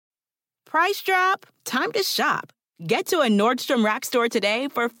Price drop? Time to shop. Get to a Nordstrom Rack store today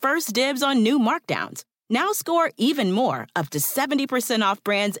for first dibs on new markdowns. Now score even more, up to 70% off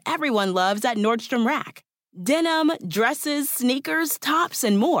brands everyone loves at Nordstrom Rack. Denim, dresses, sneakers, tops,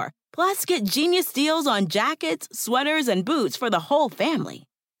 and more. Plus, get genius deals on jackets, sweaters, and boots for the whole family.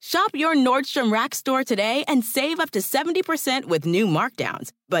 Shop your Nordstrom Rack store today and save up to 70% with new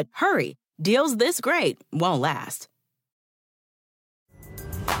markdowns. But hurry, deals this great won't last.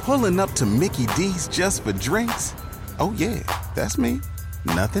 Pulling up to Mickey D's just for drinks? Oh yeah, that's me.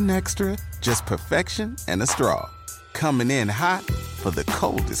 Nothing extra, just perfection and a straw. Coming in hot for the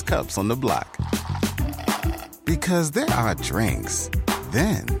coldest cups on the block. Because there are drinks.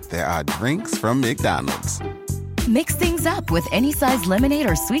 Then there are drinks from McDonald's. Mix things up with any size lemonade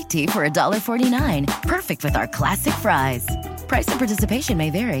or sweet tea for $1.49. Perfect with our classic fries. Price and participation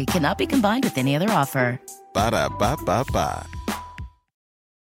may vary. Cannot be combined with any other offer. Ba-da-ba-ba-ba.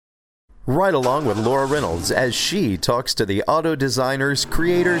 Right along with Laura Reynolds as she talks to the auto designers,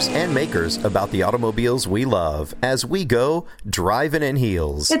 creators, and makers about the automobiles we love as we go driving in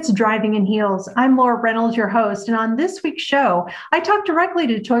heels. It's Driving in Heels. I'm Laura Reynolds, your host, and on this week's show, I talked directly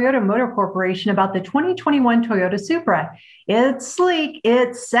to Toyota Motor Corporation about the 2021 Toyota Supra. It's sleek,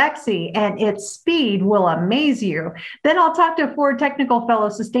 it's sexy, and its speed will amaze you. Then I'll talk to Ford Technical Fellow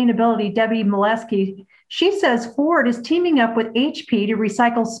Sustainability Debbie Molesky. She says Ford is teaming up with HP to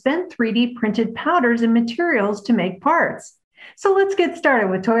recycle spent 3D printed powders and materials to make parts. So let's get started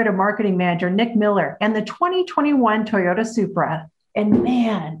with Toyota Marketing Manager Nick Miller and the 2021 Toyota Supra. And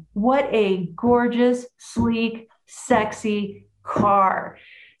man, what a gorgeous, sleek, sexy car.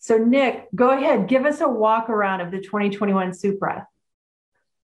 So Nick, go ahead, give us a walk around of the 2021 Supra.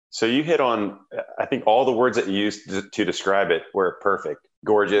 So you hit on, I think all the words that you used to describe it were perfect.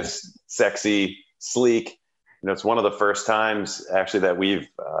 Gorgeous, sexy, sleek. You know, it's one of the first times actually that we've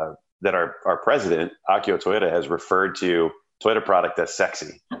that our president, Akio Toyoda, has referred to Toyota product as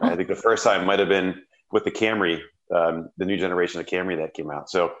sexy. I think the first time might have been with the Camry, the new generation of Camry that came out.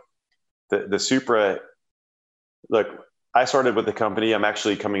 So the Supra, look, I started with the company. I'm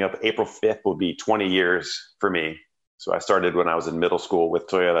actually coming up April 5th will be 20 years for me. So I started when I was in middle school with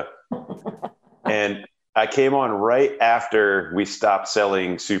Toyota. And I came on right after we stopped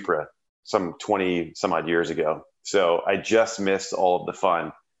selling Supra some 20 some odd years ago. So I just missed all of the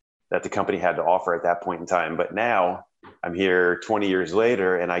fun that the company had to offer at that point in time. But now I'm here 20 years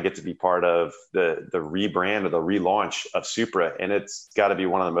later and I get to be part of the rebrand or the relaunch of Supra. And it's got to be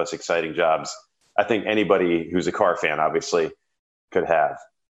one of the most exciting jobs I think anybody who's a car fan obviously could have.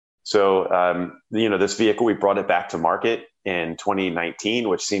 So, this vehicle, we brought it back to market in 2019,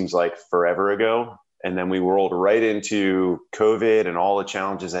 which seems like forever ago. And then we rolled right into COVID and all the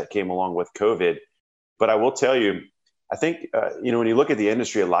challenges that came along with COVID. But I will tell you, I think, when you look at the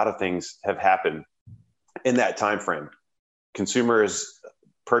industry, a lot of things have happened in that time frame. Consumers'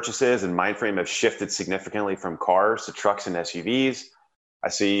 purchases and mind frame have shifted significantly from cars to trucks and SUVs. I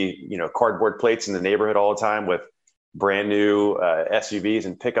see, cardboard plates in the neighborhood all the time with brand new SUVs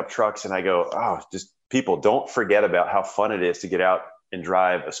and pickup trucks. And I go, just people, don't forget about how fun it is to get out and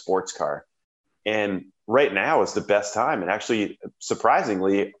drive a sports car. And right now is the best time. And actually,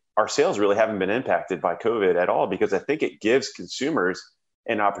 surprisingly, our sales really haven't been impacted by COVID at all, because I think it gives consumers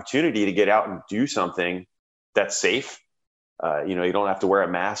an opportunity to get out and do something that's safe. You don't have to wear a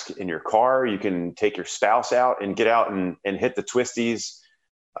mask in your car. You can take your spouse out and get out and hit the twisties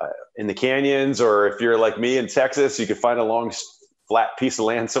in the canyons. Or if you're like me in Texas, you could find a long, flat piece of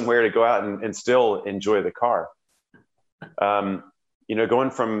land somewhere to go out and still enjoy the car.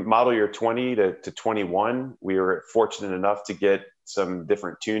 Going from model year 20 to 21, we were fortunate enough to get some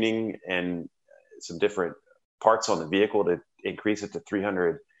different tuning and some different parts on the vehicle to increase it to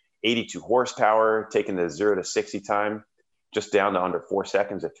 382 horsepower, taking the 0 to 60 time just down to under 4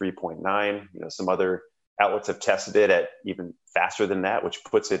 seconds at 3.9. Some other outlets have tested it at even faster than that, which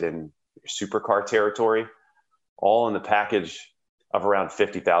puts it in supercar territory, all in the package of around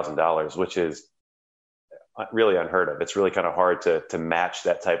 $50,000, which is really unheard of. It's really kind of hard to match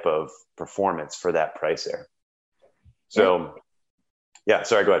that type of performance for that price there. So, yeah,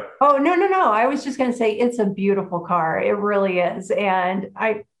 sorry, go ahead. Oh, no. I was just going to say it's a beautiful car. It really is. And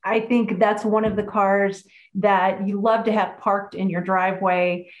I think that's one of the cars that you love to have parked in your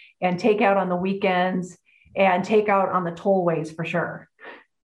driveway and take out on the weekends and take out on the tollways for sure.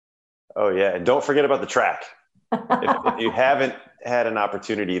 Oh, yeah. And don't forget about the track. if you haven't had an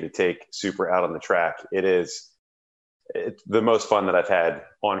opportunity to take Supra out on the track, it's the most fun that I've had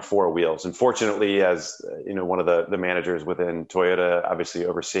on four wheels. And fortunately, as one of the managers within Toyota, obviously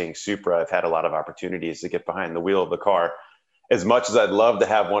overseeing Supra, I've had a lot of opportunities to get behind the wheel of the car as much as I'd love to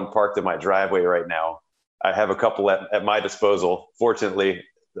have one parked in my driveway right now, I have a couple at my disposal, fortunately,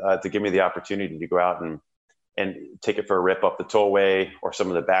 to give me the opportunity to go out and take it for a rip up the tollway or some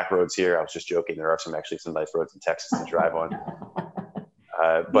of the back roads here. I was just joking. There are some nice roads in Texas to drive on.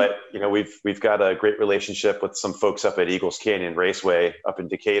 But we've got a great relationship with some folks up at Eagles Canyon Raceway up in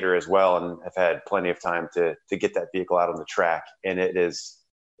Decatur as well, and I've had plenty of time to get that vehicle out on the track. And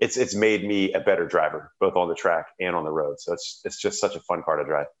it's made me a better driver, both on the track and on the road. So it's just such a fun car to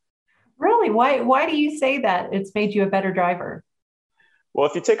drive. Really? Why do you say that it's made you a better driver? Well,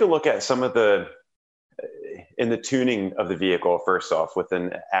 if you take a look at some of in the tuning of the vehicle, first off, with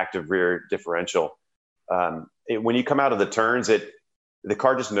an active rear differential, when you come out of the turns, the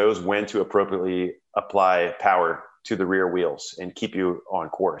car just knows when to appropriately apply power to the rear wheels and keep you on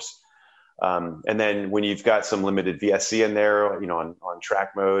course. And then when you've got some limited VSC in there, on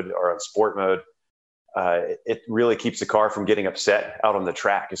track mode or on sport mode, it really keeps the car from getting upset out on the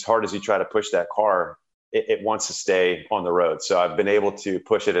track. As hard as you try to push that car, it wants to stay on the road. So I've been able to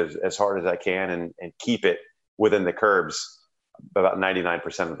push it as hard as I can and keep it within the curbs about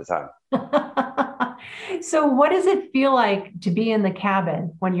 99% of the time. So what does it feel like to be in the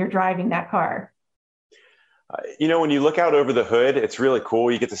cabin when you're driving that car? When you look out over the hood, it's really cool.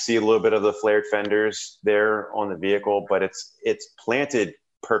 You get to see a little bit of the flared fenders there on the vehicle, but it's planted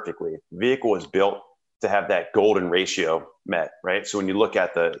perfectly. The vehicle was built to have that golden ratio met, right? So when you look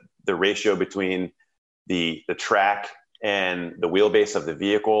at the ratio between the track and the wheelbase of the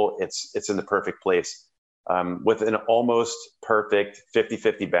vehicle, it's in the perfect place. With an almost perfect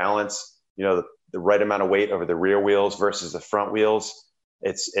 50-50 balance, the right amount of weight over the rear wheels versus the front wheels,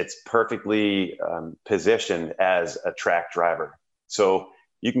 it's perfectly positioned as a track driver. So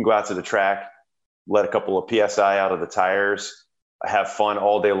you can go out to the track, let a couple of PSI out of the tires, have fun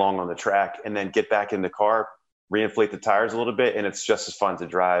all day long on the track, and then get back in the car, reinflate the tires a little bit, and it's just as fun to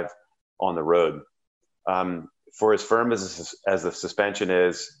drive on the road. For as firm as the suspension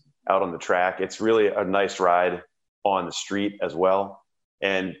is out on the track, it's really a nice ride on the street as well.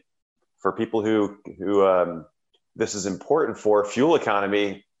 And for people who this is important for, fuel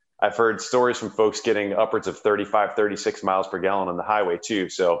economy, I've heard stories from folks getting upwards of 35, 36 miles per gallon on the highway too.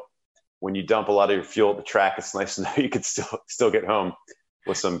 So when you dump a lot of your fuel at the track, it's nice to know you could still get home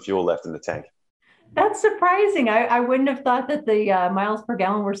with some fuel left in the tank. That's surprising. I wouldn't have thought that the miles per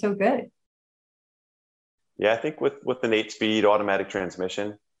gallon were so good. Yeah, I think with an 8-speed automatic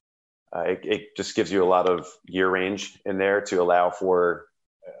transmission, it just gives you a lot of gear range in there to allow for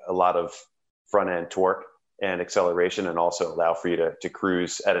a lot of front end torque and acceleration, and also allow for you to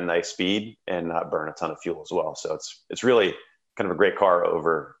cruise at a nice speed and not burn a ton of fuel as well. So it's really kind of a great car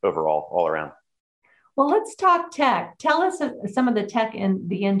overall, all around. Well, let's talk tech. Tell us some of the tech in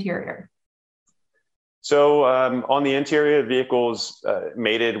the interior. So on the interior, the vehicle's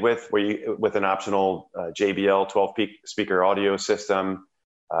mated with an optional JBL 12-speaker audio system.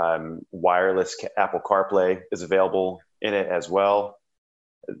 Wireless Apple CarPlay is available in it as well.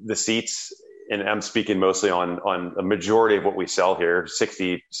 The seats, and I'm speaking mostly on a majority of what we sell here,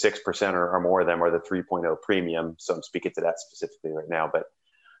 66% or more of them are the 3.0 premium. So I'm speaking to that specifically right now. But,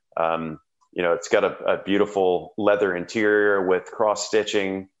 it's got a beautiful leather interior with cross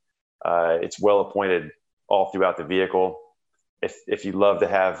stitching. It's well appointed all throughout the vehicle. If you love to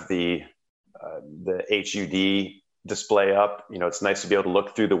have the HUD display up, it's nice to be able to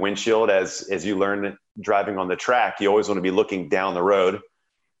look through the windshield as you learn driving on the track. You always want to be looking down the road.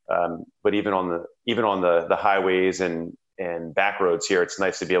 But even on the highways and back roads here, it's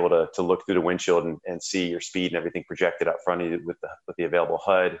nice to be able to look through the windshield and see your speed and everything projected up front of you with the available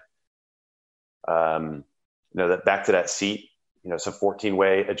HUD. That back to that seat, it's a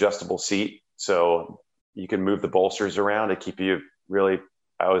 14-way adjustable seat, so you can move the bolsters around to keep you really.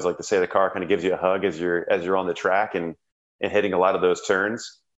 I always like to say the car kind of gives you a hug as you're on the track and hitting a lot of those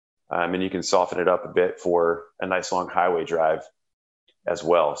turns, and you can soften it up a bit for a nice long highway drive as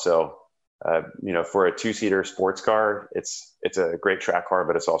well. So, for a 2-seater sports car, it's a great track car,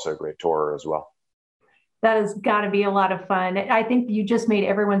 but it's also a great tourer as well. That has got to be a lot of fun. I think you just made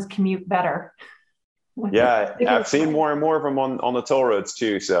everyone's commute better. Yeah, I've seen more and more of them on the toll roads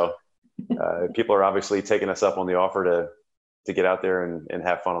too. So people are obviously taking us up on the offer to get out there and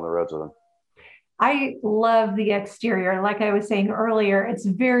have fun on the roads with them. I love the exterior. Like I was saying earlier, it's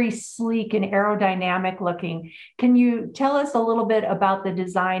very sleek and aerodynamic looking. Can you tell us a little bit about the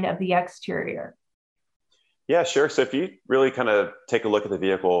design of the exterior? Yeah, sure. So if you really kind of take a look at the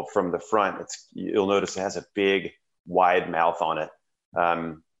vehicle from the front, you'll notice it has a big, wide mouth on it.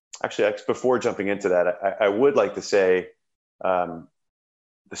 Actually, before jumping into that, I would like to say the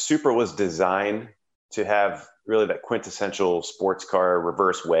Supra was designed to have really that quintessential sports car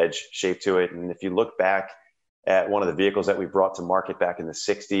reverse wedge shape to it. And if you look back at one of the vehicles that we brought to market back in the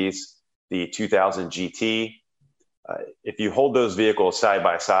 60s, the 2000 GT, if you hold those vehicles side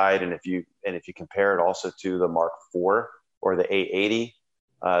by side, and if you compare it also to the Mark IV or the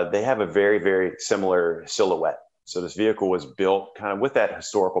A80, they have a very, very similar silhouette. So this vehicle was built kind of with that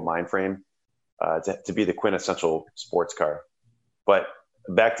historical mind frame to be the quintessential sports car. But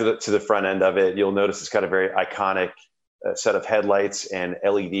back to the front end of it, you'll notice it's got a very iconic set of headlights and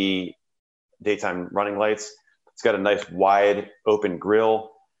LED daytime running lights. It's got a nice wide open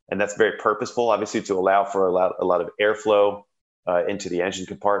grille, and that's very purposeful, obviously, to allow for a lot of airflow into the engine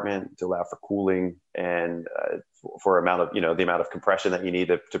compartment, to allow for cooling and for the amount of compression that you need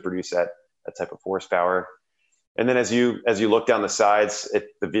to produce that type of horsepower. And then as you look down the sides,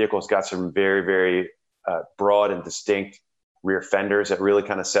 the vehicle's got some very, very broad and distinct rear fenders that really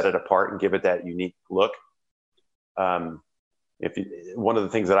kind of set it apart and give it that unique look. One of the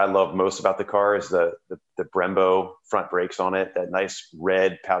things that I love most about the car is the Brembo front brakes on it, that nice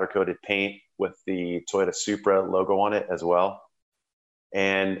red powder coated paint with the Toyota Supra logo on it as well.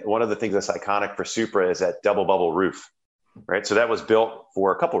 And one of the things that's iconic for Supra is that double bubble roof, right? So that was built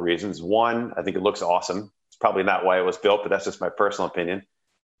for a couple of reasons. One, I think it looks awesome. It's probably not why it was built, but that's just my personal opinion.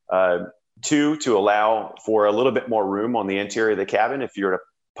 Two, to allow for a little bit more room on the interior of the cabin if you were to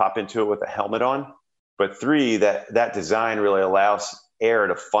pop into it with a helmet on. But three, that design really allows air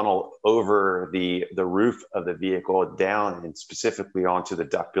to funnel over the roof of the vehicle down and specifically onto the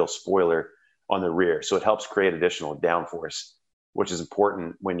duckbill spoiler on the rear. So it helps create additional downforce, which is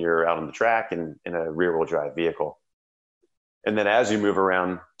important when you're out on the track and in a rear-wheel drive vehicle. And then as you move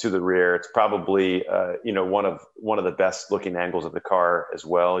around to the rear, it's probably one of the best looking angles of the car as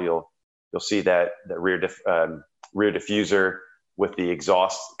well. You'll see that rear diffuser with the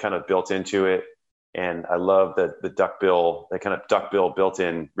exhaust kind of built into it. And I love the duckbill, that kind of duckbill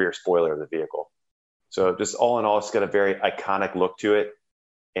built-in rear spoiler of the vehicle. So just all in all, it's got a very iconic look to it,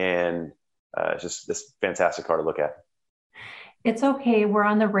 and it's just this fantastic car to look at. It's okay. We're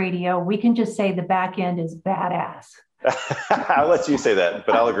on the radio. We can just say the back end is badass. I'll let you say that,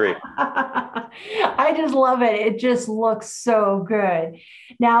 but I'll agree. I just love it. It just looks so good.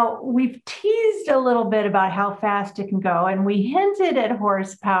 Now, we've teased a little bit about how fast it can go, and we hinted at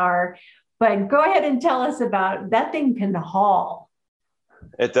horsepower, but go ahead and tell us about that thing can haul.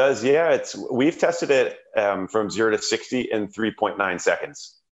 It does. Yeah. We've tested it from 0 to 60 in 3.9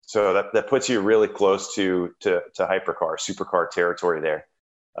 seconds. So that puts you really close to hypercar, supercar territory there.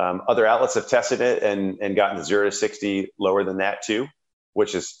 Other outlets have tested it and gotten to 0 to 60 lower than that too,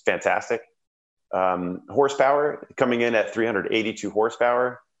 which is fantastic. Horsepower coming in at 382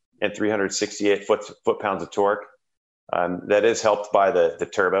 horsepower and 368 foot-pounds of torque. That is helped by the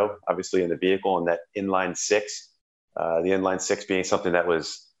turbo, obviously, in the vehicle, and that inline six. The inline six being something that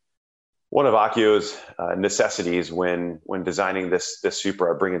was one of Akio's necessities when designing this Supra,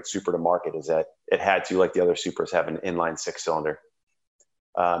 or bringing Supra to market, is that it had to, like the other Supras, have an inline six cylinder.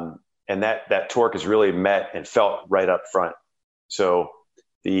 And that torque is really met and felt right up front. So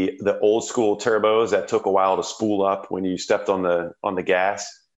the old school turbos that took a while to spool up when you stepped on the gas,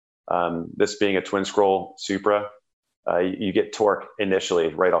 this being a twin scroll Supra, you get torque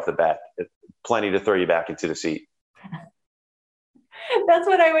initially right off the bat, plenty to throw you back into the seat. That's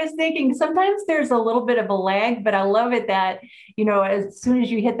what I was thinking. Sometimes there's a little bit of a lag, but I love it that, as soon as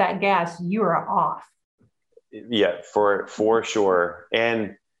you hit that gas, you are off. Yeah, for sure.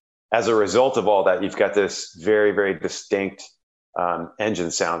 And as a result of all that, you've got this very, very distinct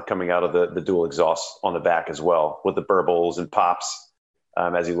engine sound coming out of the dual exhaust on the back as well, with the burbles and pops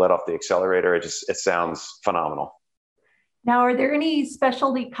as you let off the accelerator. It sounds phenomenal. Now, are there any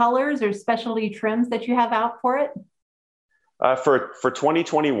specialty colors or specialty trims that you have out for it? For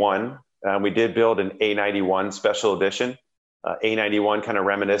 2021, we did build an A91 special edition. A91 kind of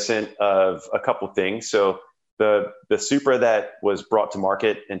reminiscent of a couple things. So the Supra that was brought to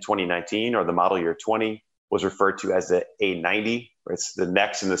market in 2019, or the model year 20, was referred to as the A90. It's the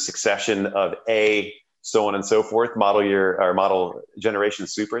next in the succession of A, so on and so forth, model year or model generation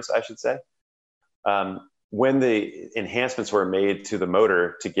Supras, I should say. When the enhancements were made to the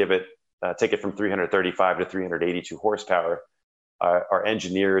motor to give it, take it from 335 to 382 horsepower, our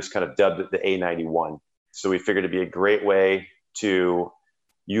engineers kind of dubbed it the A91. So we figured it'd be a great way to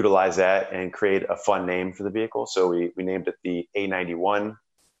utilize that and create a fun name for the vehicle. So we named it the A91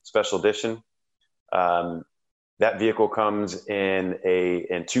 Special Edition. That vehicle comes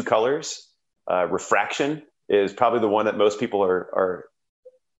in two colors. Refraction is probably the one that most people are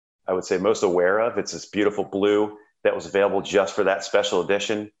I would say most aware of. It's this beautiful blue that was available just for that special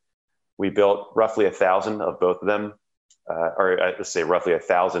edition. We built roughly 1,000 of both of them, let's say roughly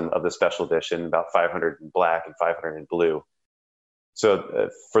 1,000 of the special edition, about 500 in black and 500 in blue. So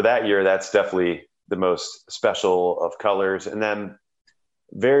for that year, that's definitely the most special of colors. And then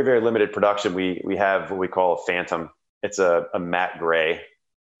very, very limited production. We have what we call a Phantom. It's a matte gray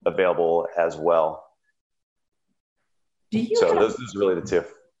available as well. Those are really the two.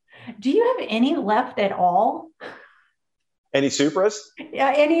 Do you have any left at all? Any Supras?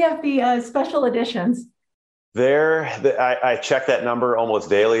 Yeah, any of the special editions? I check that number almost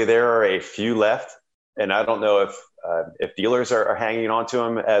daily. There are a few left, and I don't know if dealers are hanging on to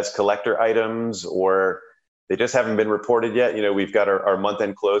them as collector items or they just haven't been reported yet. We've got our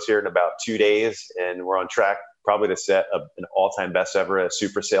month-end close here in about 2 days, and we're on track probably to set an all-time best ever a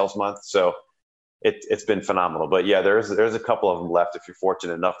Supra sales month. So it's been phenomenal. But yeah, there's a couple of them left if you're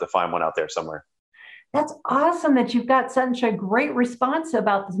fortunate enough to find one out there somewhere. That's awesome that you've got such a great response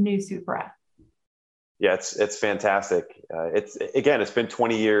about this new Supra. Yeah, it's fantastic. It's been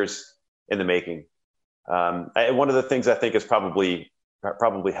 20 years in the making. One of the things I think is probably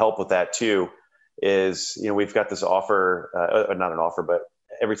help with that too is, we've got this offer, not an offer, but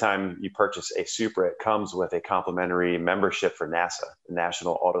every time you purchase a Supra, it comes with a complimentary membership for NASA, the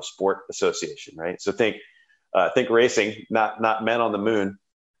National Auto Sport Association, right? So think racing, not men on the moon,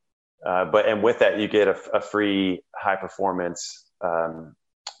 and with that you get a free high performance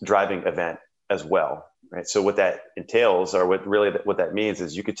driving event as well, right? So what that entails, or what that means,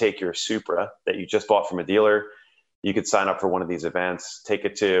 is you could take your Supra that you just bought from a dealer. You could sign up for one of these events, take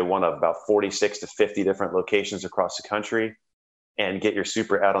it to one of about 46 to 50 different locations across the country, and get your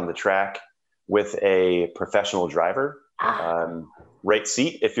Supra out on the track with a professional driver. Right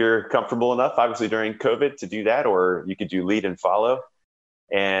seat if you're comfortable enough, obviously during COVID, to do that, or you could do lead and follow,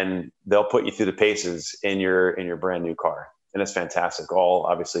 and they'll put you through the paces in your brand new car. And it's fantastic. All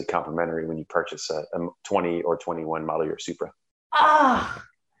obviously complimentary when you purchase a 20 or 21 model year Supra.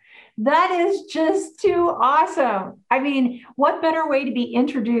 That is just too awesome. I mean, what better way to be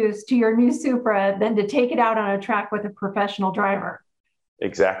introduced to your new Supra than to take it out on a track with a professional driver?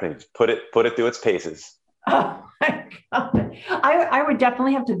 Exactly. Put it through its paces. Oh my God. I would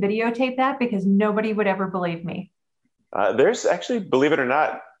definitely have to videotape that because nobody would ever believe me. There's actually, believe it or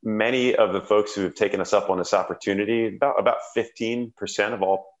not, many of the folks who have taken us up on this opportunity, about 15% of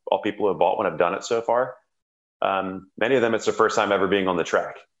all people who have bought one have done it so far. Many of them, it's their first time ever being on the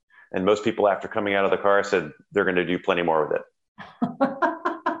track. And most people, after coming out of the car, said they're going to do plenty more with it.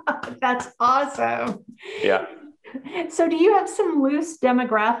 That's awesome. Yeah. So do you have some loose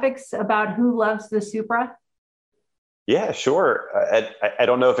demographics about who loves the Supra? Yeah, sure. I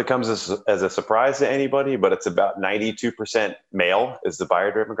don't know if it comes as a surprise to anybody, but it's about 92% male is the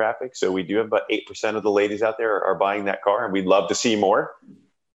buyer demographic. So we do have about 8% of the ladies out there are buying that car, and we'd love to see more.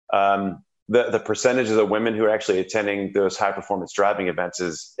 The percentages of women who are actually attending those high performance driving events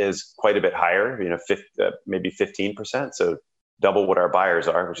is quite a bit higher, maybe 15%. So double what our buyers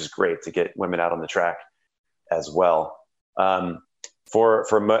are, which is great to get women out on the track as well.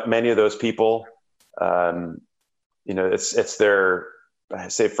 For many of those people, it's their, I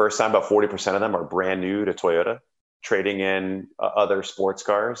say first time. About 40% of them are brand new to Toyota, trading in other sports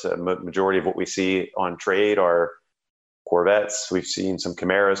cars. A majority of what we see on trade are Corvettes. We've seen some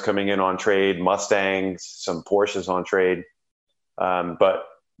Camaros coming in on trade, Mustangs, some Porsches on trade. But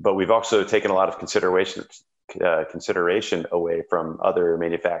we've also taken a lot of consideration away from other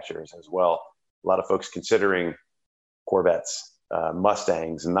manufacturers as well. A lot of folks considering Corvettes,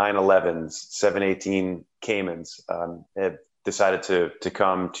 Mustangs, 911s, 718 Caymans have decided to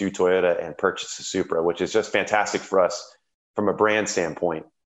come to Toyota and purchase the Supra, which is just fantastic for us from a brand standpoint.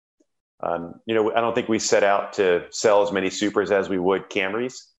 I don't think we set out to sell as many Supras as we would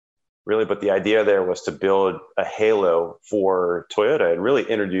Camrys, really, but the idea there was to build a halo for Toyota and really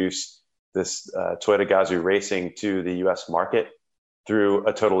introduce this Toyota Gazoo Racing to the U.S. market through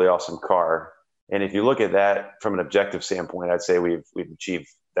a totally awesome car. And if you look at that from an objective standpoint, I'd say we've achieved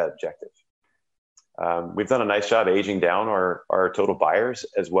that objective. We've done a nice job aging down our total buyers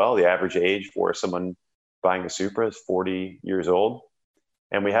as well. The average age for someone buying a Supra is 40 years old.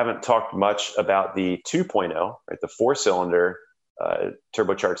 And we haven't talked much about the 2.0, right? The 4-cylinder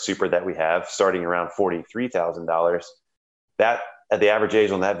turbocharged Supra that we have, starting around $43,000. That the average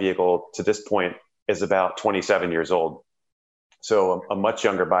age on that vehicle to this point is about 27 years old. So a much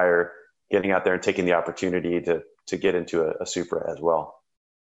younger buyer getting out there and taking the opportunity to get into a Supra as well.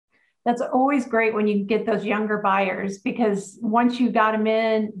 That's always great when you get those younger buyers, because once you got them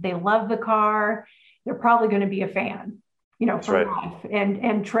in, they love the car. They're probably going to be a fan, for life,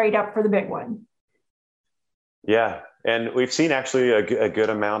 and trade up for the big one. Yeah. And we've seen actually a good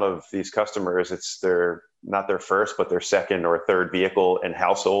amount of these customers. Not their first, but their second or third vehicle and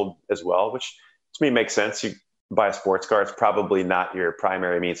household as well, which to me makes sense. You buy a sports car, it's probably not your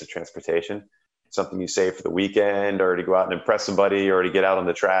primary means of transportation. Something you save for the weekend or to go out and impress somebody or to get out on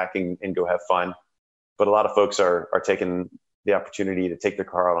the track and go have fun. But a lot of folks are taking the opportunity to take their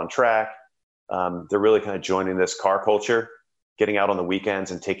car out on track. They're really kind of joining this car culture, getting out on the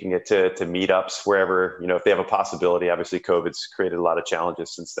weekends and taking it to meetups wherever, if they have a possibility. Obviously, COVID's created a lot of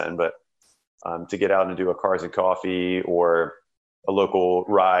challenges since then, but to get out and do a cars and coffee or a local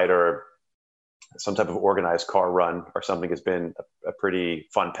ride or some type of organized car run or something has been a pretty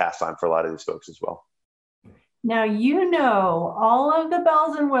fun pastime for a lot of these folks as well. Now, all of the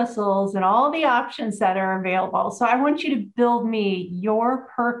bells and whistles and all the options that are available. So I want you to build me your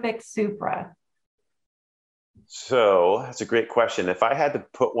perfect Supra. So that's a great question. If I had to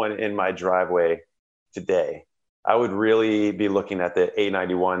put one in my driveway today, I would really be looking at the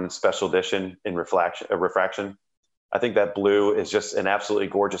A91 Special Edition in refraction. I think that blue is just an absolutely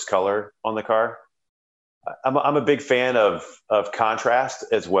gorgeous color on the car. I'm a big fan of contrast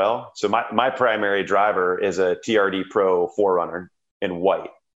as well. So my primary driver is a TRD Pro 4Runner in white.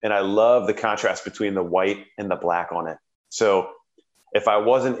 And I love the contrast between the white and the black on it. So if I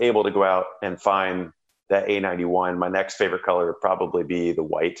wasn't able to go out and find that A91, my next favorite color would probably be the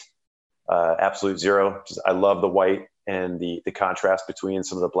white. Absolute Zero. I love the white and the contrast between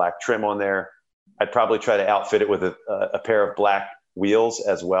some of the black trim on there. I'd probably try to outfit it with a pair of black wheels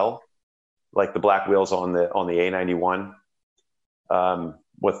as well, like the black wheels on the A91,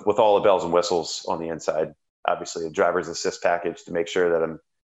 with all the bells and whistles on the inside. Obviously, a driver's assist package to make sure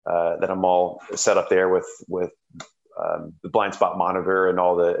that I'm all set up there with the blind spot monitor and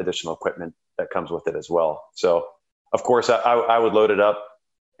all the additional equipment that comes with it as well. So, of course, I would load it up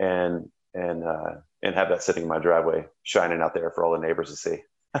and have that sitting in my driveway, shining out there for all the neighbors to see.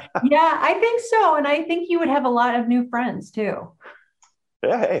 Yeah, I think so. And I think you would have a lot of new friends too.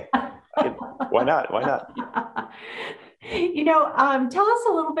 Yeah. Hey, why not? Why not? Tell us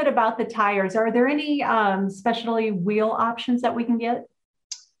a little bit about the tires. Are there any specialty wheel options that we can get?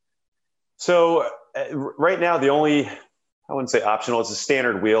 So right now, the only, I wouldn't say optional, it's a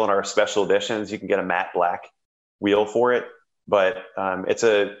standard wheel in our special editions. You can get a matte black wheel for it, but it's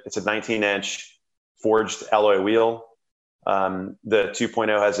a 19-inch forged alloy wheel. The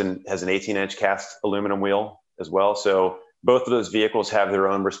 2.0 has an 18-inch cast aluminum wheel as well. So both of those vehicles have their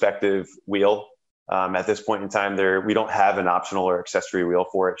own respective wheel. At this point in time, we don't have an optional or accessory wheel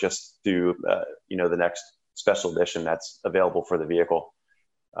for it, just through the next special edition that's available for the vehicle.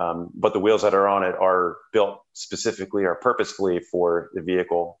 But the wheels that are on it are built specifically or purposefully for the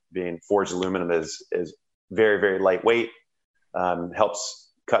vehicle. Being forged aluminum is very, very lightweight,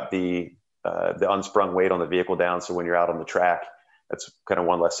 helps cut the unsprung weight on the vehicle down. So when you're out on the track, that's kind of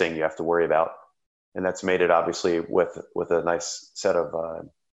one less thing you have to worry about. And that's made it obviously with a nice set of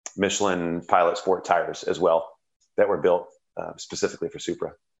Michelin Pilot Sport tires as well that were built specifically for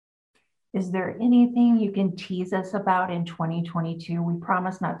Supra. Is there anything you can tease us about in 2022? We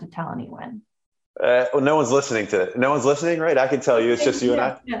promise not to tell anyone. Well, no one's listening to it. No one's listening, right? I can tell you, it's just you and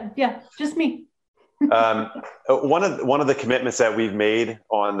I. Yeah, just me. One of the commitments that we've made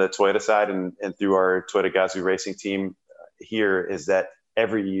on the Toyota side and through our Toyota Gazoo Racing team here is that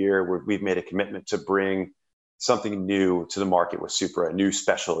every year we've made a commitment to bring something new to the market with Supra, a new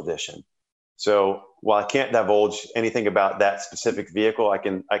special edition. So while I can't divulge anything about that specific vehicle, I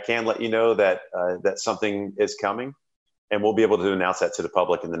can let you know that that something is coming, and we'll be able to announce that to the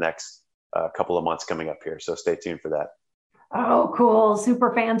public in the next couple of months coming up here. So stay tuned for that. Oh, cool.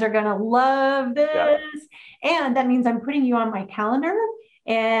 Super fans are going to love this. Yeah. And that means I'm putting you on my calendar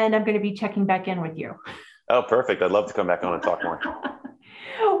and I'm going to be checking back in with you. Oh, perfect. I'd love to come back on and talk more.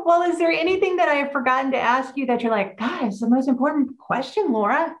 Well, is there anything that I have forgotten to ask you that you're like, guys, the most important question,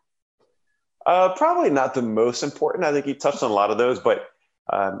 Laura? Probably not the most important. I think you touched on a lot of those, but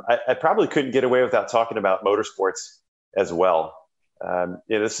I probably couldn't get away without talking about motorsports as well.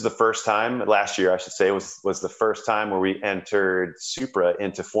 This is the first time, last year, I should say, was the first time where we entered Supra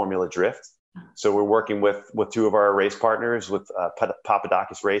into Formula Drift. So we're working with two of our race partners, with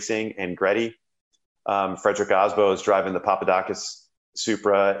Papadakis Racing and Greddy. Frederick Osbo is driving the Papadakis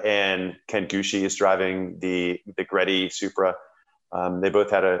Supra, and Ken Gucci is driving the Greddy Supra. They both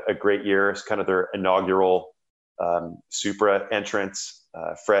had a great year. It's kind of their inaugural Supra entrance.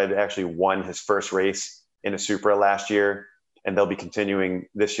 Fred actually won his first race in a Supra last year, and they'll be continuing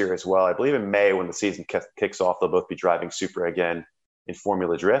this year as well. I believe in May, when the season kicks off, they'll both be driving Supra again in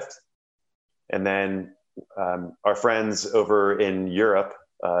Formula Drift. And then our friends over in Europe,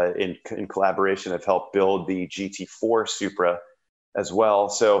 in collaboration have helped build the GT4 Supra as well.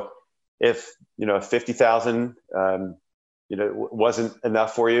 So if 50,000 wasn't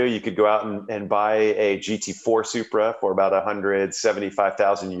enough for you, you could go out and buy a GT4 Supra for about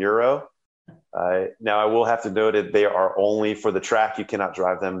 175,000 euro. Now I will have to note that they are only for the track. You cannot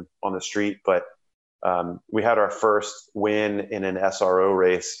drive them on the street, but we had our first win in an SRO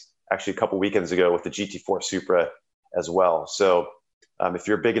race actually a couple weekends ago with the GT4 Supra as well. So if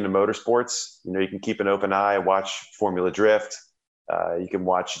you're big into motorsports, you can keep an open eye, watch Formula Drift. You can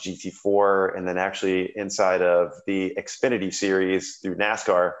watch GT4, and then actually inside of the Xfinity series through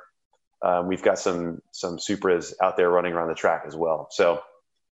NASCAR, we've got some Supras out there running around the track as well. So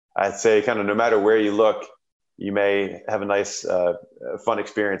I'd say kind of no matter where you look, you may have a nice, fun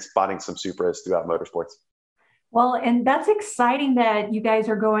experience spotting some Supras throughout motorsports. Well, and that's exciting that you guys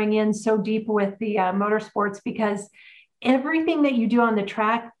are going in so deep with the motorsports, because everything that you do on the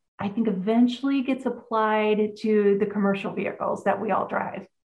track, I think eventually gets applied to the commercial vehicles that we all drive.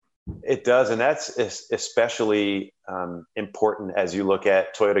 It does. And that's especially important as you look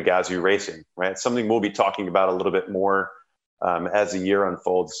at Toyota Gazoo Racing, right? Something we'll be talking about a little bit more as the year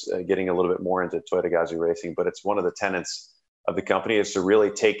unfolds, getting a little bit more into Toyota Gazoo Racing. But it's one of the tenets of the company is to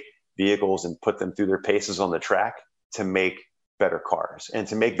really take vehicles and put them through their paces on the track to make better cars and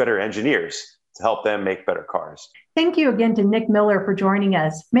to make better engineers to help them make better cars. Thank you again to Nick Miller for joining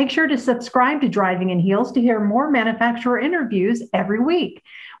us. Make sure to subscribe to Driving in Heels to hear more manufacturer interviews every week.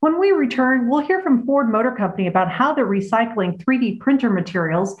 When we return, we'll hear from Ford Motor Company about how they're recycling 3D printer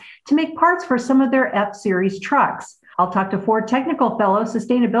materials to make parts for some of their F-Series trucks. I'll talk to Ford Technical Fellow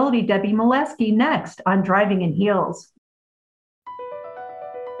Sustainability Debbie Molesky next on Driving in Heels.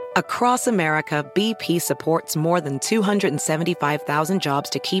 Across America, BP supports more than 275,000 jobs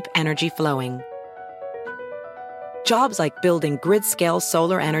to keep energy flowing. Jobs like building grid-scale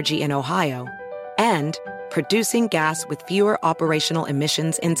solar energy in Ohio and producing gas with fewer operational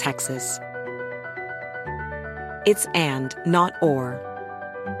emissions in Texas. It's and, not or.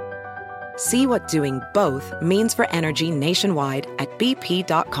 See what doing both means for energy nationwide at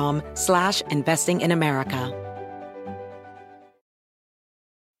bp.com/investing in America.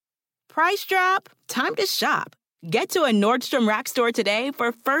 Price drop? Time to shop. Get to a Nordstrom Rack store today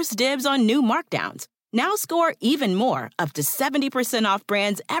for first dibs on new markdowns. Now score even more, up to 70% off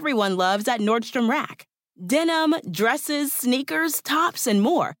brands everyone loves at Nordstrom Rack. Denim, dresses, sneakers, tops, and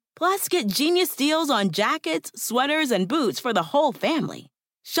more. Plus, get genius deals on jackets, sweaters, and boots for the whole family.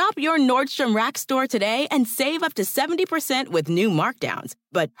 Shop your Nordstrom Rack store today and save up to 70% with new markdowns.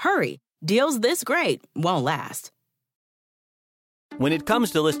 But hurry, deals this great won't last. When it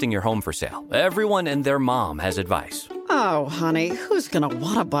comes to listing your home for sale, everyone and their mom has advice. Oh, honey, who's going to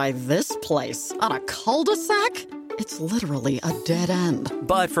want to buy this place? On a cul-de-sac? It's literally a dead end.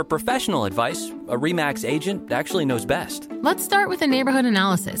 But for professional advice, a RE/MAX agent actually knows best. Let's start with a neighborhood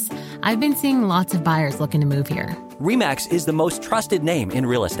analysis. I've been seeing lots of buyers looking to move here. RE/MAX is the most trusted name in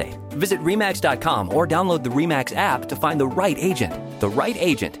real estate. Visit RE/MAX.com or download the RE/MAX app to find the right agent. The right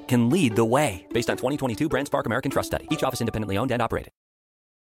agent can lead the way. Based on 2022 BrandSpark American Trust Study. Each office independently owned and operated.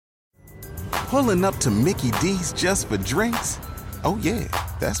 Pulling up to Mickey D's just for drinks? Oh yeah,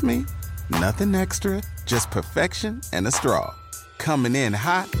 that's me. Nothing extra, just perfection and a straw. Coming in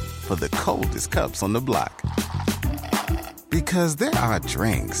hot for the coldest cups on the block. Because there are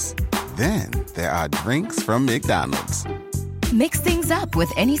drinks. Then there are drinks from McDonald's. Mix things up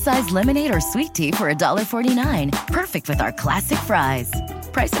with any size lemonade or sweet tea for $1.49. Perfect with our classic fries.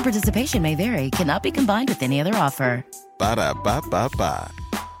 Price and participation may vary. Cannot be combined with any other offer. Ba-da-ba-ba-ba.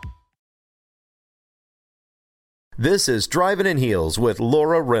 This is Driving in Heels with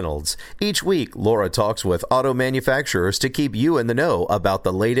Laura Reynolds. Each week, Laura talks with auto manufacturers to keep you in the know about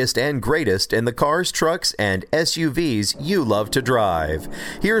the latest and greatest in the cars, trucks, and SUVs you love to drive.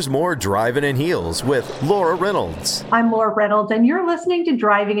 Here's more Driving in Heels with Laura Reynolds. I'm Laura Reynolds, and you're listening to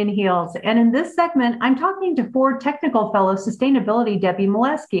Driving in Heels. And in this segment, I'm talking to Ford Technical Fellow Sustainability Debbie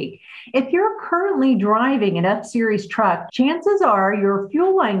Molesky. If you're currently driving an F-Series truck, chances are your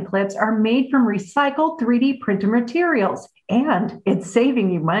fuel line clips are made from recycled 3D printer materials, and it's saving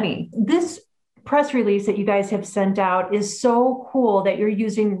you money. This press release that you guys have sent out is so cool that you're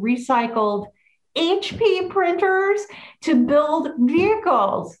using recycled HP printers to build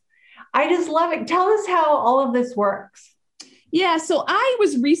vehicles. I just love it. Tell us how all of this works. Yeah, so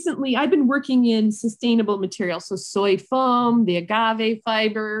I've been working in sustainable materials, so soy foam, the agave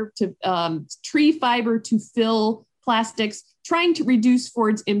fiber, to tree fiber to fill plastics, trying to reduce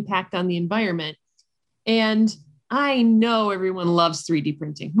Ford's impact on the environment. And I know everyone loves 3D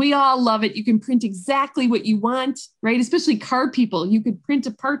printing. We all love it. You can print exactly what you want, right? Especially car people. You could print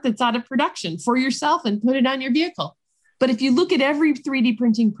a part that's out of production for yourself and put it on your vehicle. But if you look at every 3D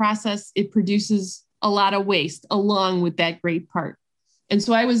printing process, it produces a lot of waste along with that great part. And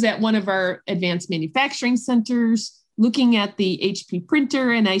so I was at one of our advanced manufacturing centers looking at the HP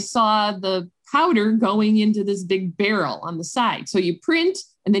printer, and I saw the powder going into this big barrel on the side. So you print,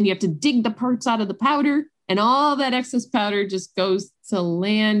 and then you have to dig the parts out of the powder, and all that excess powder just goes to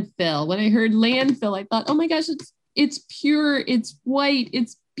landfill. When I heard landfill, I thought, oh my gosh, it's pure, it's white,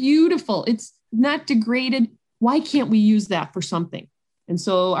 it's beautiful, it's not degraded. Why can't we use that for something? And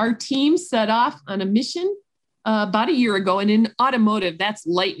so our team set off on a mission about a year ago. And in automotive, that's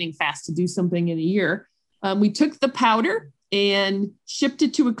lightning fast to do something in a year. We took the powder and shipped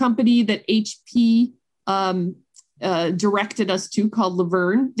it to a company that HP directed us to called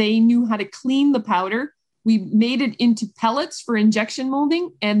Laverne. They knew how to clean the powder. We made it into pellets for injection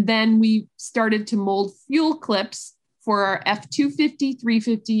molding. And then we started to mold fuel clips for our F-250,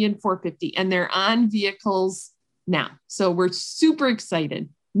 350, and 450. And they're on vehicles now. So we're super excited.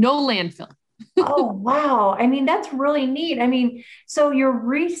 No landfill. Oh, wow. I mean, that's really neat. I mean, so you're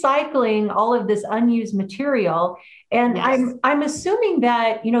recycling all of this unused material. And Yes. I'm assuming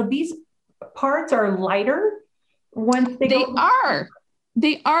that, these parts are lighter once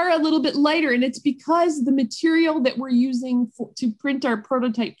They are a little bit lighter, and it's because the material that we're using to print our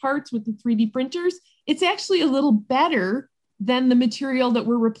prototype parts with the 3D printers, it's actually a little better than the material that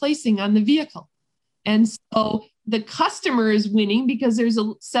we're replacing on the vehicle. And so the customer is winning because there's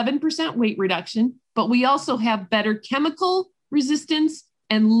a 7% weight reduction, but we also have better chemical resistance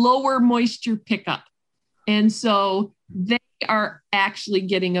and lower moisture pickup. And so they are actually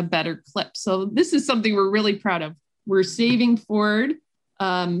getting a better clip. So this is something we're really proud of. We're saving Ford,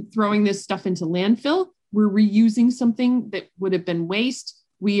 throwing this stuff into landfill. We're reusing something that would have been waste.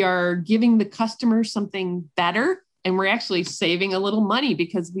 We are giving the customer something better, and we're actually saving a little money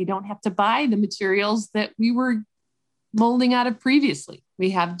because we don't have to buy the materials that we were molding out of previously.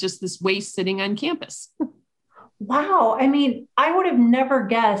 We have just this waste sitting on campus. Wow. I mean, I would have never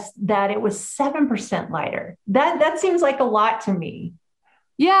guessed that it was 7% lighter. That seems like a lot to me.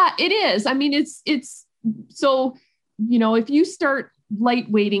 Yeah, it is. I mean, it's so, if you start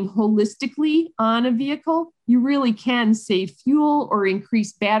lightweighting holistically on a vehicle, you really can save fuel or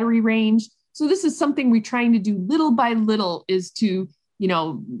increase battery range. So this is something we're trying to do little by little, is to,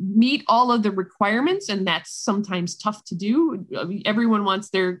 meet all of the requirements. And that's sometimes tough to do. Everyone wants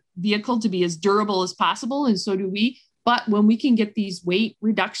their vehicle to be as durable as possible, and so do we. But when we can get these weight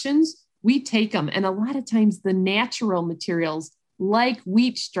reductions, we take them. And a lot of times the natural materials like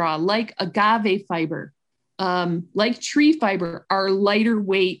wheat straw, like agave fiber, like tree fiber, are lighter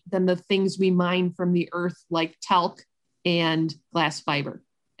weight than the things we mine from the earth, like talc and glass fiber.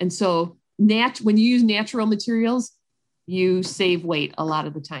 And so when you use natural materials, you save weight a lot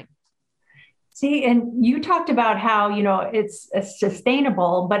of the time. See, and you talked about how, it's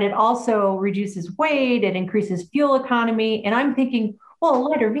sustainable, but it also reduces weight, it increases fuel economy. And I'm thinking, well, a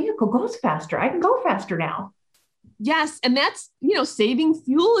lighter vehicle goes faster. I can go faster now. Yes. And that's, saving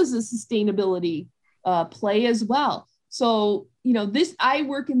fuel is a sustainability play as well. So, I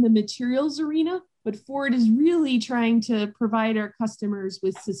work in the materials arena, but Ford is really trying to provide our customers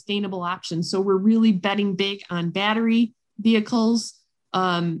with sustainable options. So we're really betting big on battery vehicles.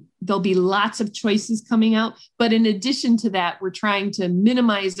 There'll be lots of choices coming out. But in addition to that, we're trying to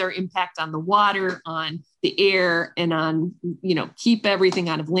minimize our impact on the water, on the air, and on, keep everything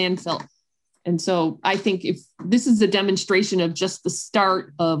out of landfill. And so I think if this is a demonstration of just the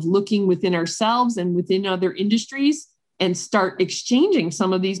start of looking within ourselves and within other industries and start exchanging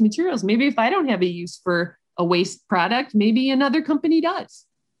some of these materials. Maybe if I don't have a use for a waste product, maybe another company does.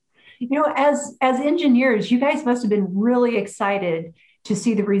 As engineers, you guys must have been really excited to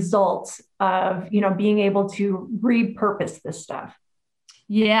see the results of, being able to repurpose this stuff.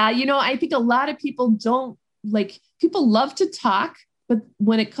 Yeah. I think a lot of people people love to talk, but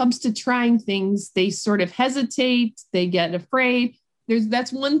when it comes to trying things, they sort of hesitate, they get afraid.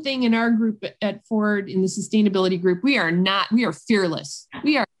 That's one thing in our group at Ford, in the sustainability group. We are fearless.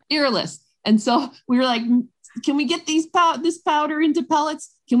 We are fearless. And so we were like, can we get this powder into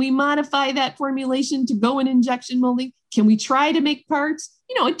pellets? Can we modify that formulation to go in injection molding? Can we try to make parts?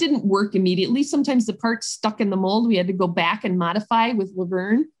 It didn't work immediately. Sometimes the parts stuck in the mold. We had to go back and modify with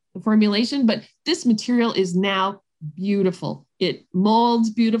Laverne, the formulation. But this material is now beautiful. It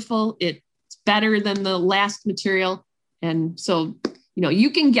molds beautiful. It's better than the last material. And so,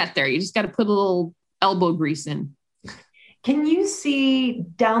 you can get there. You just got to put a little elbow grease in. Can you see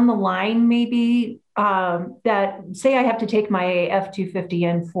down the line, maybe that say I have to take my F-250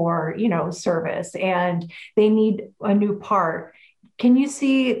 in for, service and they need a new part. Can you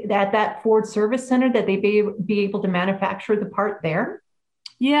see that Ford Service Center that they be able to manufacture the part there?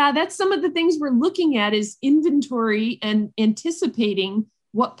 Yeah, that's some of the things we're looking at is inventory and anticipating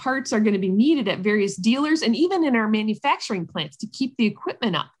what parts are going to be needed at various dealers and even in our manufacturing plants to keep the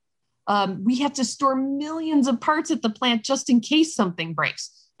equipment up. We have to store millions of parts at the plant just in case something breaks.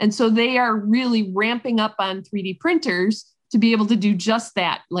 And so they are really ramping up on 3D printers to be able to do just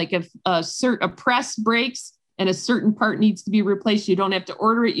that. Like if a press breaks and a certain part needs to be replaced, you don't have to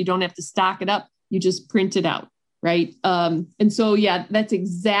order it. You don't have to stock it up. You just print it out, right? And so, yeah, that's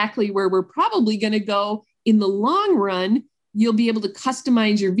exactly where we're probably going to go in the long run. You'll be able to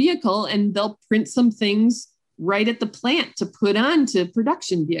customize your vehicle and they'll print some things right at the plant to put onto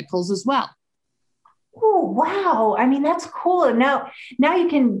production vehicles as well. Oh, wow. I mean, that's cool. And now you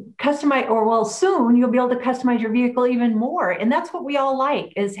can customize, or well, soon you'll be able to customize your vehicle even more. And that's what we all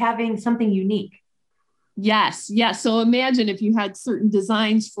like, is having something unique. Yes. Yes. So imagine if you had certain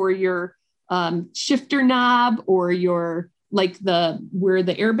designs for your shifter knob or your, like where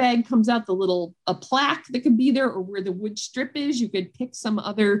the airbag comes out, a plaque that could be there, or where the wood strip is, you could pick some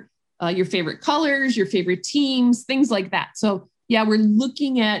other, your favorite colors, your favorite teams, things like that. So yeah, we're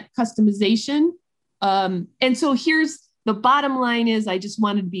looking at customization. And so here's the bottom line is I just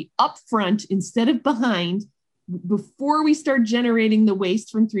wanted to be upfront instead of behind. Before we start generating the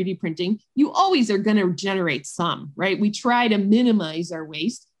waste from 3D printing, you always are going to generate some, right? We try to minimize our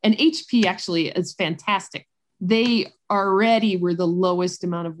waste, and HP actually is fantastic. They already were the lowest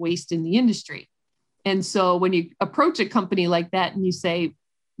amount of waste in the industry. And so when you approach a company like that and you say,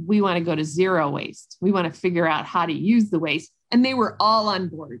 we want to go to zero waste, we want to figure out how to use the waste, and they were all on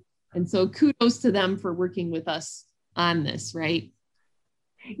board. And so kudos to them for working with us on this, right?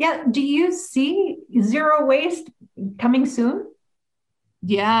 Yeah. Do you see zero waste coming soon?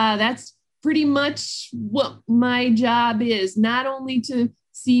 Yeah, that's pretty much what my job is, not only to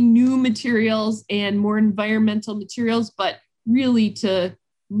see new materials and more environmental materials, but really to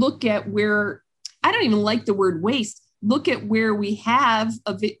look at where, I don't even like the word waste, look at where we have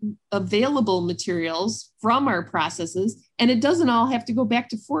available materials from our processes. And it doesn't all have to go back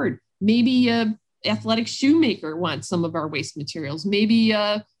to Ford. Maybe a athletic shoemaker wants some of our waste materials. Maybe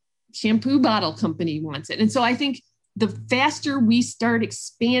a shampoo bottle company wants it. And so I think the faster we start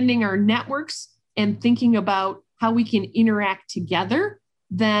expanding our networks and thinking about how we can interact together,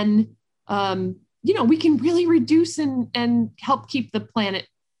 then, we can really reduce and help keep the planet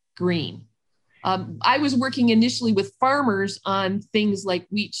green. I was working initially with farmers on things like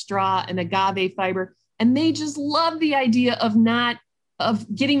wheat straw and agave fiber, and they just love the idea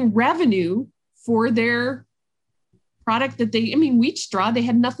of getting revenue for their product that wheat straw, they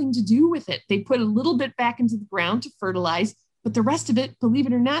had nothing to do with it. They put a little bit back into the ground to fertilize, but the rest of it, believe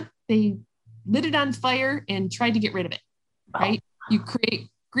it or not, they lit it on fire and tried to get rid of it, right? You create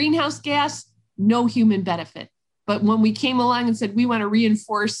greenhouse gas, no human benefit. But when we came along and said, we want to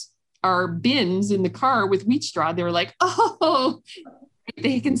reinforce our bins in the car with wheat straw, they were like, oh,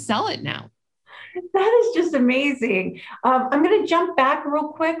 they can sell it now. That is just amazing. I'm going to jump back real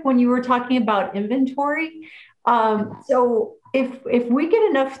quick when you were talking about inventory. So if we get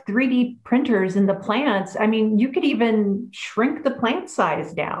enough 3D printers in the plants, you could even shrink the plant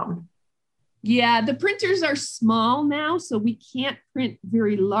size down. Yeah, the printers are small now, so we can't print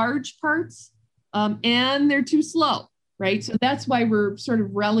very large parts, and they're too slow, right? So that's why we're sort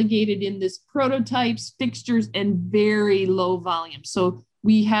of relegated in this prototypes, fixtures, and very low volume. So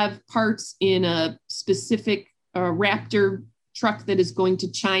we have parts in a specific Raptor truck that is going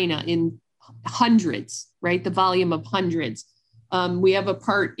to China in hundreds, right? The volume of hundreds. We have a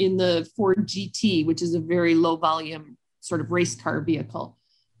part in the Ford GT, which is a very low volume sort of race car vehicle.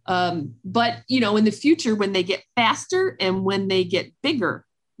 But, in the future, when they get faster and when they get bigger,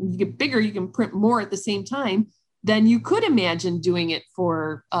 you can print more at the same time. Then you could imagine doing it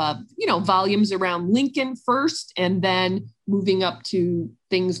for, volumes around Lincoln first, and then moving up to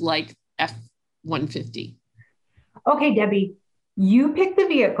things like F-150. Okay, Debbie, you pick the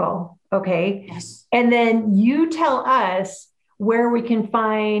vehicle, okay? Yes. And then you tell us where we can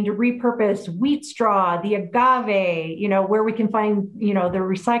find repurposed wheat straw, the agave, where we can find, the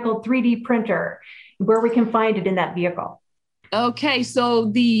recycled 3D printer, where we can find it in that vehicle. Okay, so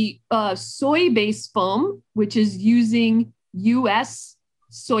the soy-based foam, which is using U.S.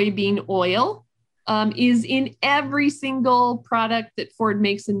 soybean oil, is in every single product that Ford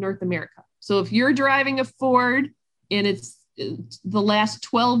makes in North America. So if you're driving a Ford and it's the last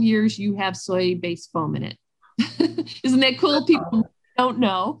 12 years, you have soy-based foam in it. Isn't that cool? People don't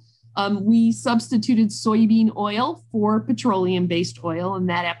know. We substituted soybean oil for petroleum-based oil in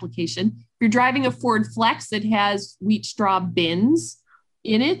that application. If you're driving a Ford Flex that has wheat straw bins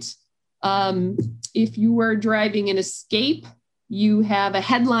in it, if you are driving an Escape, you have a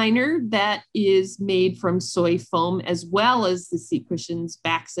headliner that is made from soy foam, as well as the seat cushions,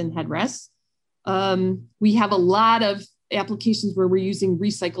 backs, and headrests. We have a lot of applications where we're using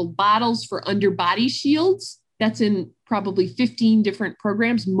recycled bottles for underbody shields. That's in probably 15 different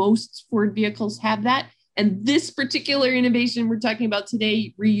programs. Most Ford vehicles have that. And this particular innovation we're talking about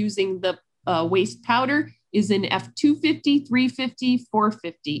today, reusing the waste powder, is in F250, 350,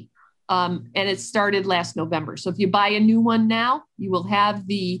 450. And it started last November. So if you buy a new one now, you will have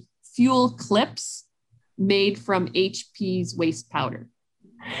the fuel clips made from HP's waste powder.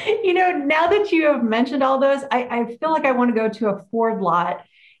 Now that you have mentioned all those, I feel like I want to go to a Ford lot,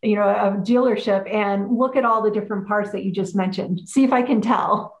 a dealership, and look at all the different parts that you just mentioned. See if I can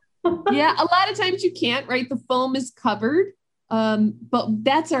tell. Yeah, a lot of times you can't, right? The foam is covered, but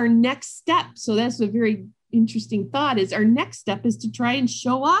that's our next step. So that's a very interesting thought. Is our next step is to try and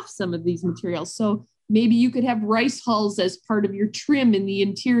show off some of these materials. So maybe you could have rice hulls as part of your trim in the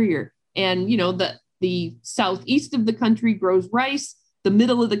interior. And, the southeast of the country grows rice. The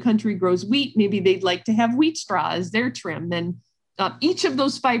middle of the country grows wheat. Maybe they'd like to have wheat straw as their trim. And each of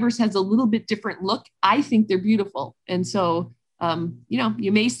those fibers has a little bit different look. I think they're beautiful. And so,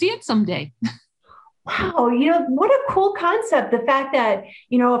 you may see it someday. Wow. What a cool concept. The fact that,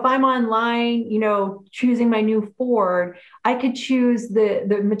 if I'm online, choosing my new Ford, I could choose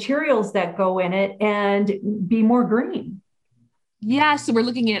the materials that go in it and be more green. Yeah. So we're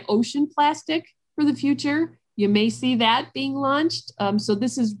looking at ocean plastic for the future. You may see that being launched. So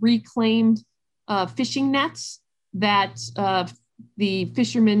this is reclaimed fishing nets that the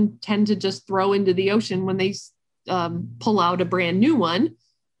fishermen tend to just throw into the ocean when they pull out a brand new one.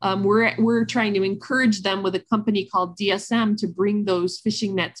 We're trying to encourage them with a company called DSM to bring those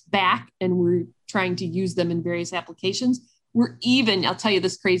fishing nets back, and we're trying to use them in various applications. I'll tell you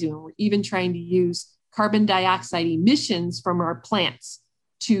this crazy one, we're even trying to use carbon dioxide emissions from our plants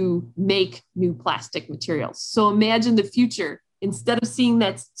to make new plastic materials. So imagine the future. Instead of seeing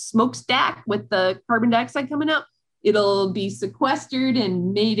that smokestack with the carbon dioxide coming up, it'll be sequestered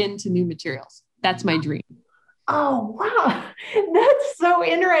and made into new materials. That's my dream. Oh, wow. That's so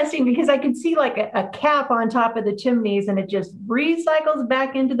interesting, because I could see like a cap on top of the chimneys and it just recycles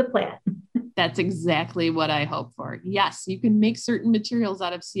back into the plant. That's exactly what I hope for. Yes, you can make certain materials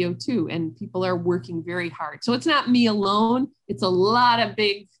out of CO2, and people are working very hard. So it's not me alone. It's a lot of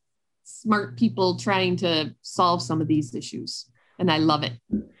big, smart people trying to solve some of these issues. And I love it.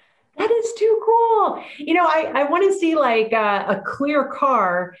 That is too cool. I want to see like a clear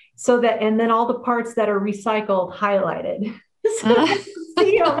car and then all the parts that are recycled highlighted. So,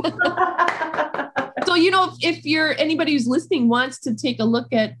 if anybody who's listening wants to take a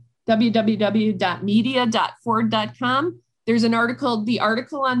look at www.media.ford.com, there's the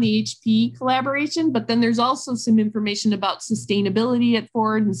article on the HP collaboration, but then there's also some information about sustainability at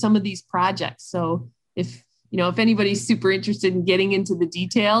Ford and some of these projects. So if anybody's super interested in getting into the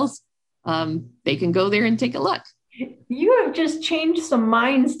details, they can go there and take a look. You have just changed some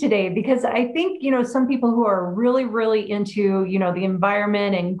minds today, because I think, some people who are really, really into, the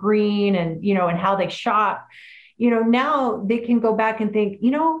environment and green and, and how they shop, now they can go back and think,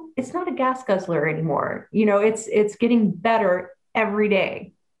 it's not a gas guzzler anymore. It's getting better every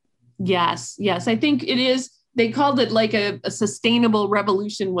day. Yes. I think it is. They called it like a sustainable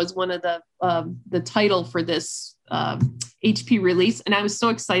revolution was one of the title for this HP release. And I was so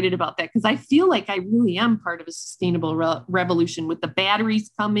excited about that, because I feel like I really am part of a sustainable revolution with the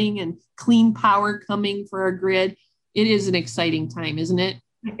batteries coming and clean power coming for our grid. It is an exciting time, isn't it?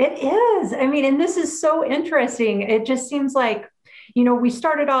 It is. And this is so interesting. It just seems like, we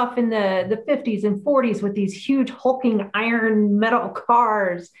started off in the 50s and 40s with these huge hulking iron metal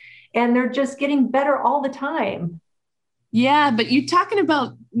cars, and they're just getting better all the time. Yeah, but you're talking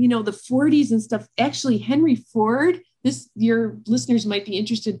about, the 40s and stuff. Actually, Henry Ford, your listeners might be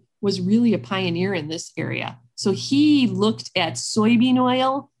interested, was really a pioneer in this area. So he looked at soybean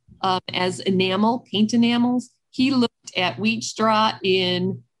oil as paint enamels. He looked at wheat straw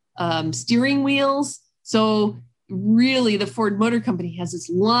in steering wheels. So really, the Ford Motor Company has this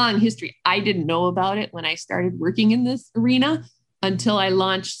long history. I didn't know about it when I started working in this arena until I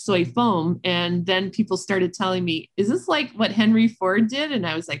launched soy foam. And then people started telling me, is this like what Henry Ford did? And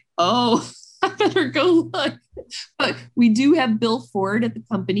I was like, oh, I better go look. But we do have Bill Ford at the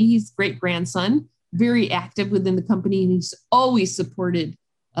company. He's great grandson, very active within the company. And he's always supported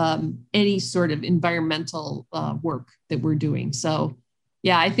any sort of environmental work that we're doing. So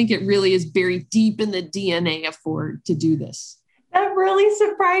Yeah, I think it really is buried deep in the DNA of Ford to do this. That really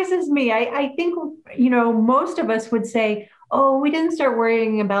surprises me. I think, most of us would say, oh, we didn't start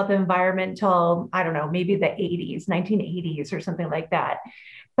worrying about the environment until, I don't know, maybe the 1980s or something like that.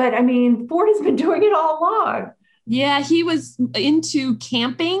 But I mean, Ford has been doing it all along. Yeah, he was into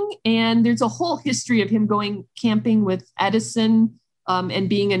camping, and there's a whole history of him going camping with Edison and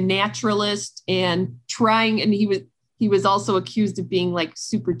being a naturalist and trying. And he was also accused of being like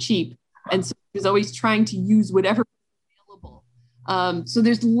super cheap. And so he was always trying to use whatever was available. So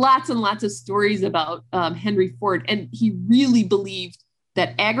there's lots and lots of stories about Henry Ford. And he really believed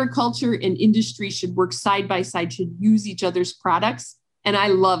that agriculture and industry should work side by side, should use each other's products. And I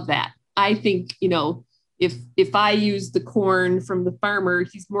love that. I think, if I use the corn from the farmer,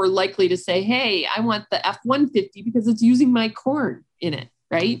 he's more likely to say, hey, I want the F-150 because it's using my corn in it,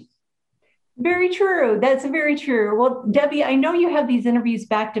 right? Very true. That's very true. Well, Debbie, I know you have these interviews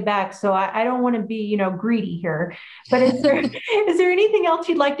back to back, so I don't want to be, greedy here. But is there anything else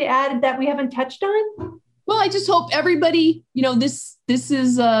you'd like to add that we haven't touched on? Well, I just hope everybody, this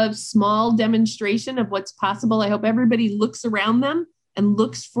is a small demonstration of what's possible. I hope everybody looks around them and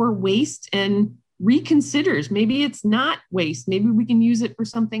looks for waste and reconsiders. Maybe it's not waste. Maybe we can use it for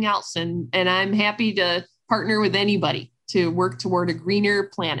something else. And I'm happy to partner with anybody to work toward a greener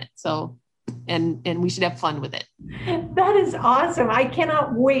planet. So, and we should have fun with it. That is awesome. I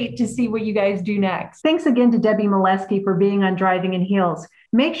cannot wait to see what you guys do next. Thanks again to Debbie Molesky for being on Driving in Heels.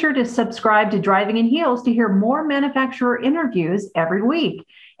 Make sure to subscribe to Driving in Heels to hear more manufacturer interviews every week.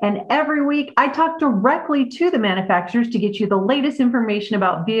 And every week, I talk directly to the manufacturers to get you the latest information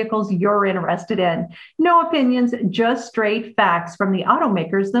about vehicles you're interested in. No opinions, just straight facts from the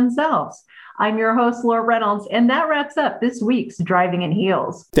automakers themselves. I'm your host, Laura Reynolds, and that wraps up this week's Driving in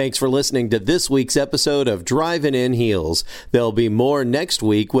Heels. Thanks for listening to this week's episode of Driving in Heels. There'll be more next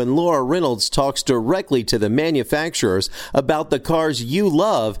week when Laura Reynolds talks directly to the manufacturers about the cars you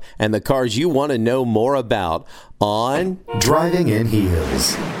love and the cars you want to know more about on Driving in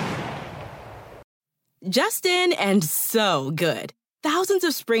Heels. Just in and so good. Thousands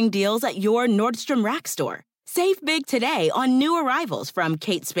of spring deals at your Nordstrom Rack store. Save big today on new arrivals from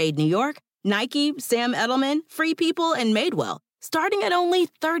Kate Spade New York, Nike, Sam Edelman, Free People, and Madewell, starting at only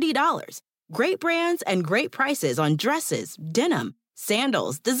 $30. Great brands and great prices on dresses, denim,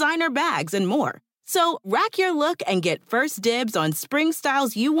 sandals, designer bags, and more. So rack your look and get first dibs on spring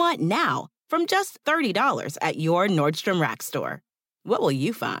styles you want now from just $30 at your Nordstrom Rack store. What will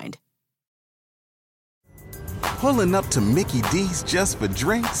you find? Pulling up to Mickey D's just for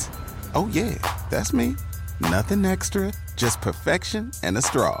drinks? Oh yeah, that's me. Nothing extra, just perfection and a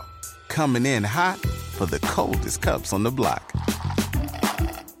straw. Coming in hot for the coldest cups on the block.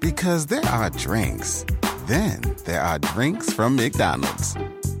 Because there are drinks. Then there are drinks from McDonald's.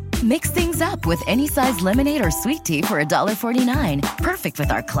 Mix things up with any size lemonade or sweet tea for $1.49. Perfect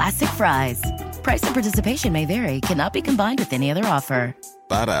with our classic fries. Price and participation may vary. Cannot be combined with any other offer.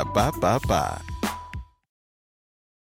 Ba-da-ba-ba-ba.